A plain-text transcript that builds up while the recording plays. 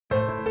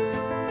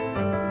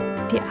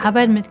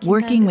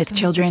Working with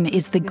children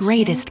is the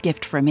greatest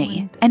gift for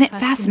me, and it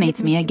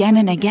fascinates me again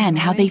and again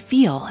how they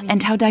feel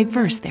and how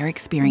diverse their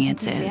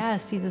experience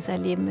is.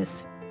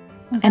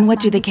 And what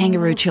do the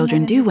kangaroo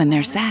children do when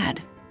they're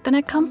sad? Then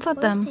I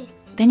comfort them.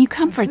 Then you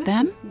comfort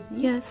them?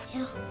 Yes.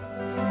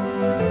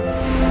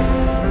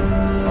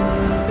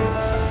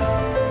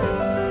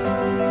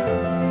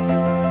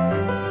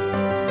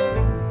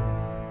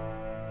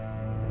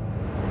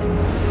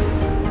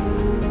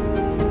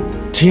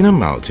 Tina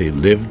Malti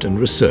lived and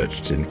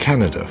researched in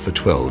Canada for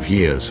 12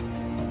 years.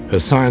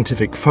 Her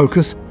scientific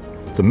focus,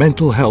 the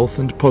mental health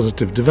and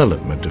positive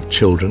development of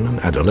children and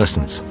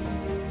adolescents,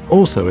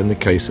 also in the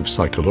case of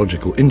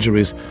psychological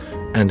injuries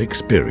and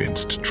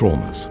experienced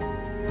traumas.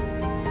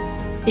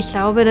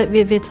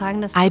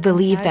 I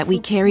believe that we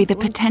carry the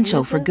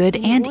potential for good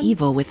and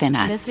evil within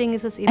us,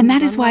 and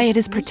that is why it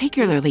is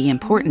particularly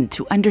important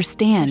to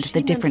understand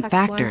the different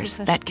factors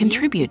that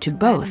contribute to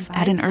both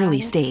at an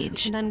early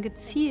stage,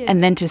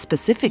 and then to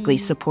specifically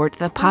support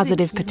the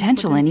positive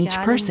potential in each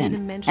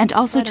person, and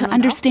also to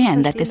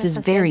understand that this is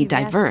very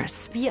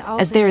diverse.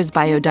 As there is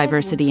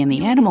biodiversity in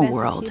the animal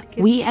world,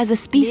 we as a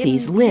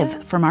species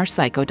live from our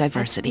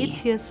psychodiversity.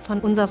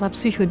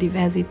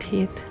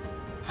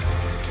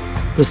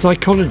 The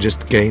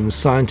psychologist gains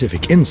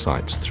scientific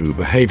insights through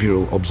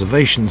behavioral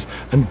observations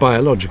and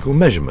biological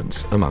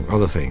measurements, among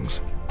other things.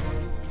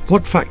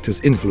 What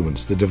factors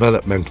influence the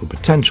developmental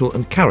potential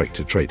and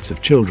character traits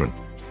of children?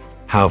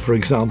 How, for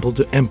example,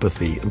 do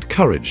empathy and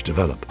courage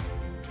develop?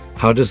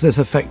 How does this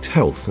affect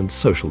health and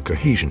social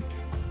cohesion?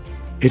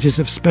 It is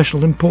of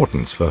special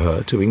importance for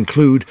her to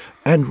include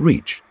and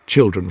reach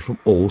children from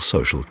all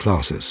social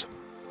classes.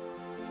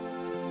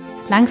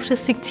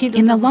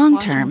 In the long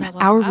term,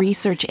 our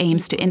research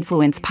aims to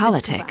influence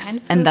politics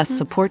and thus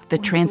support the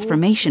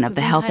transformation of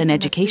the health and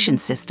education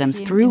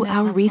systems through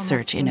our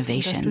research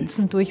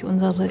innovations.